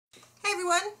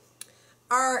everyone!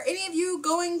 Are any of you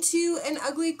going to an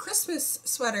ugly Christmas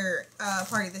sweater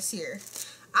party this year?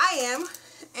 I am,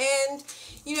 and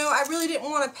you know, I really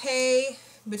didn't want to pay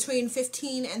between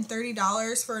 $15 and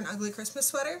 $30 for an ugly Christmas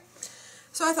sweater,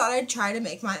 so I thought I'd try to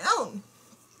make my own.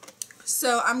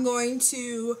 So I'm going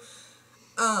to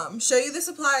show you the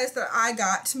supplies that I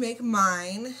got to make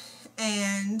mine,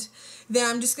 and then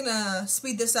I'm just gonna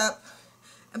speed this up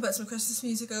and put some Christmas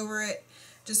music over it,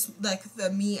 just like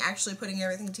me actually putting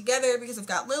everything together, because I've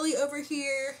got Lily over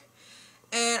here,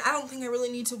 and I don't think I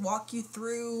really need to walk you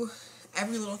through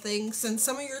every little thing, since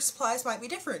some of your supplies might be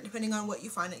different depending on what you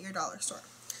find at your dollar store.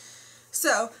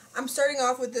 So I'm starting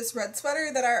off with this red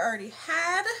sweater that I already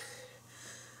had.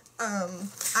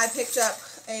 I picked up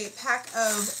a pack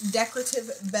of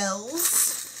decorative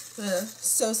bells. I'm gonna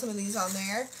sew some of these on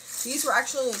there. These were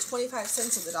actually only 25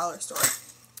 cents at the dollar store.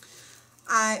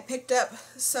 I picked up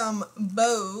some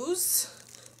bows.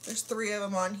 There's 3 of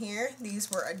them on here. These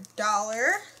were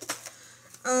 $1.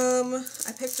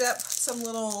 I picked up some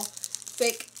little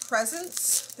fake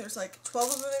presents. There's like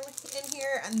 12 of them in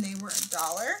here, and they were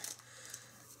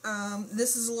 $1.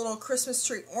 This is a little Christmas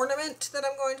tree ornament that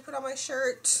I'm going to put on my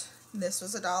shirt. This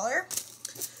was $1.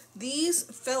 These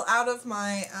fell out of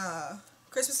my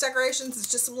Christmas decorations. It's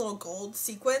just some little gold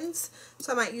sequins,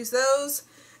 so I might use those.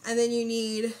 And then you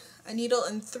need a needle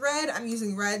and thread. I'm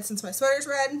using red since my sweater's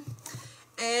red.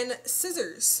 And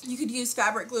scissors. You could use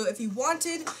fabric glue if you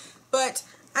wanted, but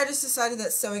I just decided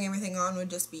that sewing everything on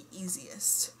would just be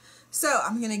easiest. So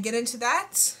I'm going to get into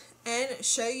that and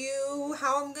show you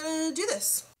how I'm going to do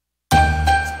this.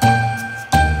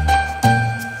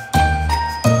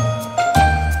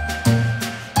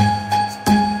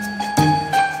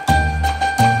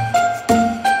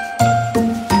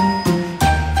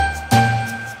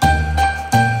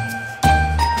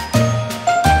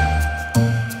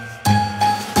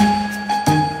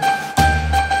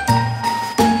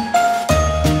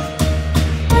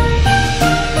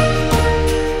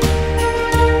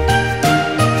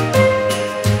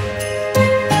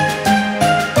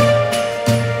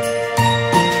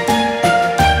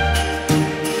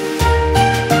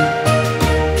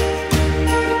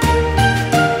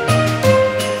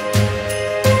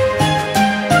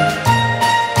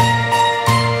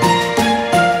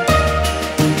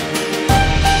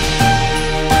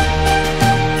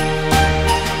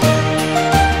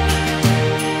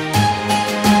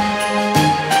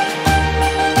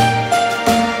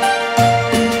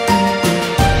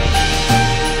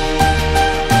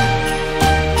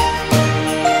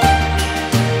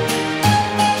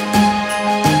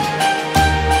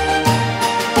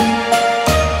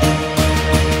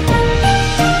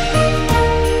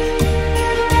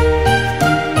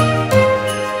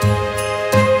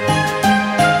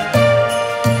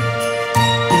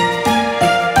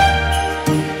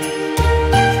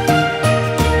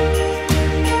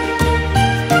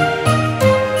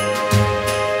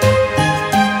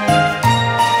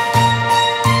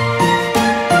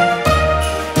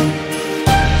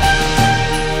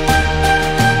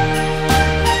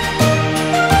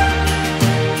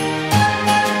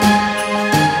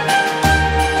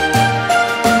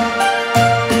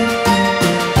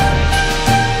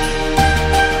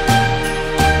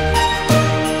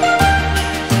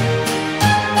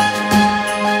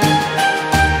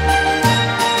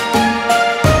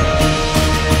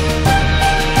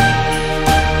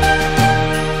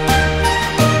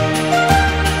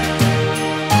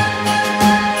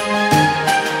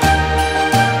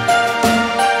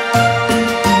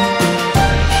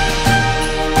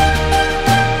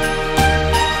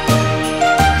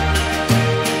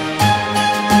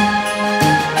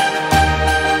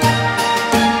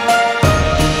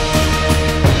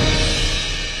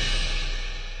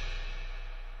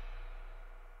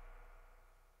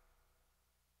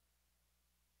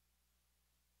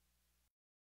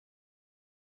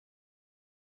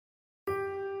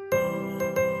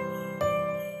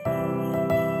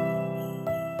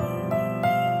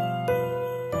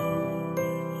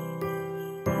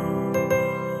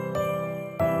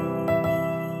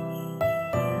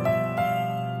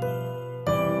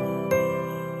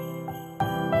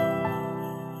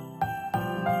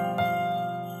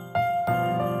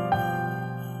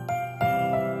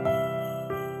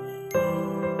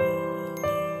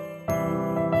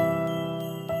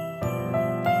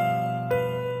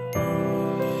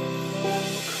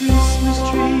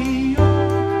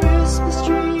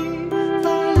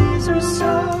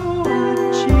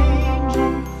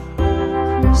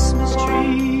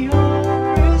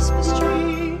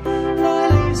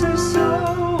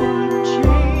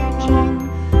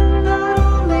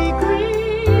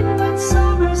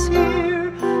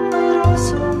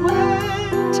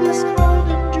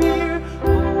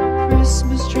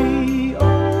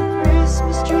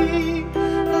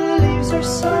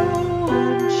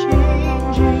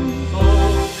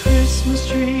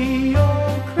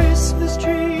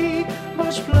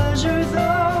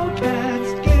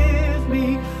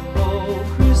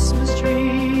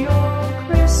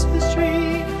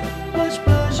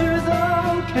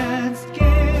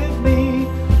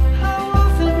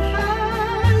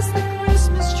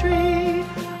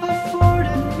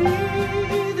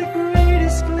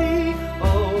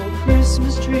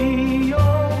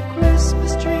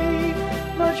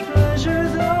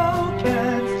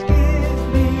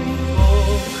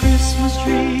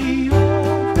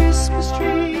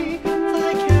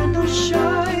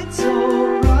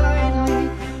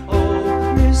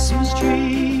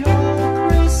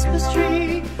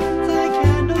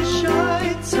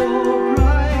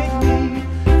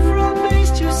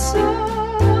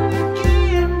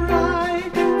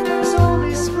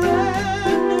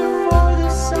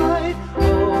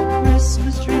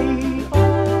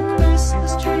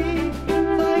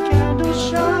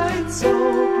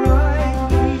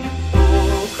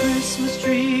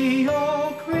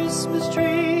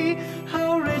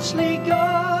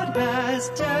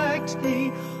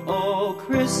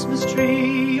 Christmas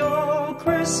tree, oh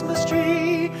Christmas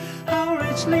tree, how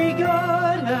richly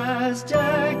God has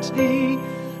decked thee.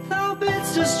 Thou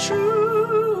bidst us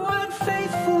true and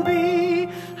faithful be,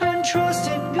 and trust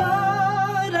in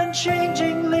God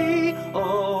unchangingly.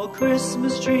 Oh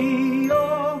Christmas tree,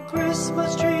 how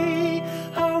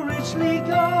richly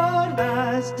God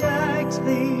has decked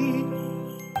thee.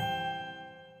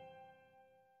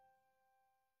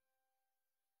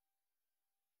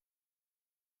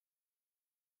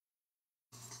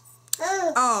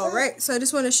 Alright, so I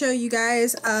just want to show you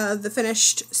guys the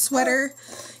finished sweater.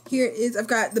 Here it is. I've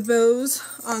got the bows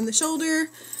on the shoulder,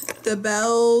 the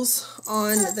bells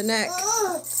on the neck.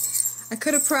 I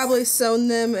could have probably sewn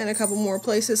them in a couple more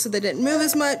places so they didn't move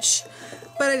as much,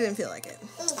 but I didn't feel like it.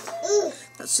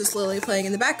 That's just Lily playing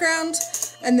in the background.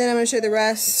 And then I'm going to show you the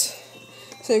rest.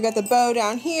 So you've got the bow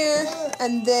down here,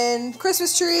 and then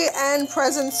Christmas tree and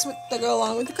presents that go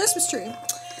along with the Christmas tree.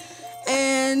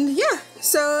 And yeah,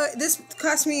 so this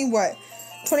cost me what?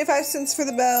 25 cents for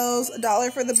the bells,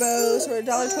 $1 for the bows, or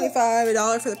 $1.25,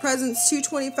 $1 for the presents,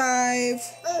 $2.25,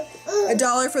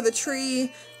 $1 for the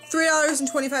tree,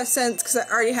 $3.25 because I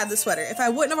already had the sweater. If I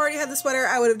wouldn't have already had the sweater,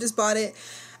 I would have just bought it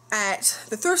at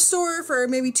the thrift store for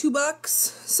maybe $2.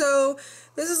 So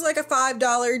this is like a $5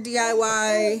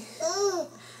 DIY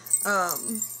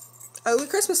ugly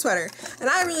Christmas sweater. And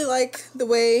I really like the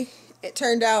way it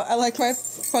turned out. I like my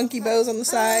funky bows on the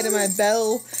side and my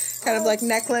bell kind of like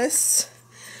necklace.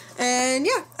 And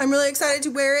yeah, I'm really excited to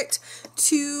wear it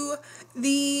to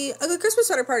the ugly Christmas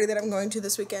sweater party that I'm going to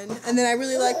this weekend. And then I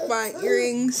really like my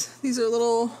earrings. These are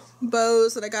little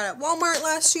bows that I got at Walmart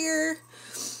last year.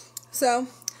 So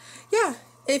yeah,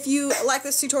 if you like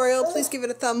this tutorial, please give it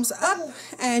a thumbs up,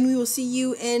 and we will see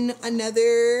you in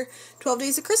another 12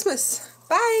 Days of Christmas.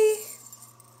 Bye!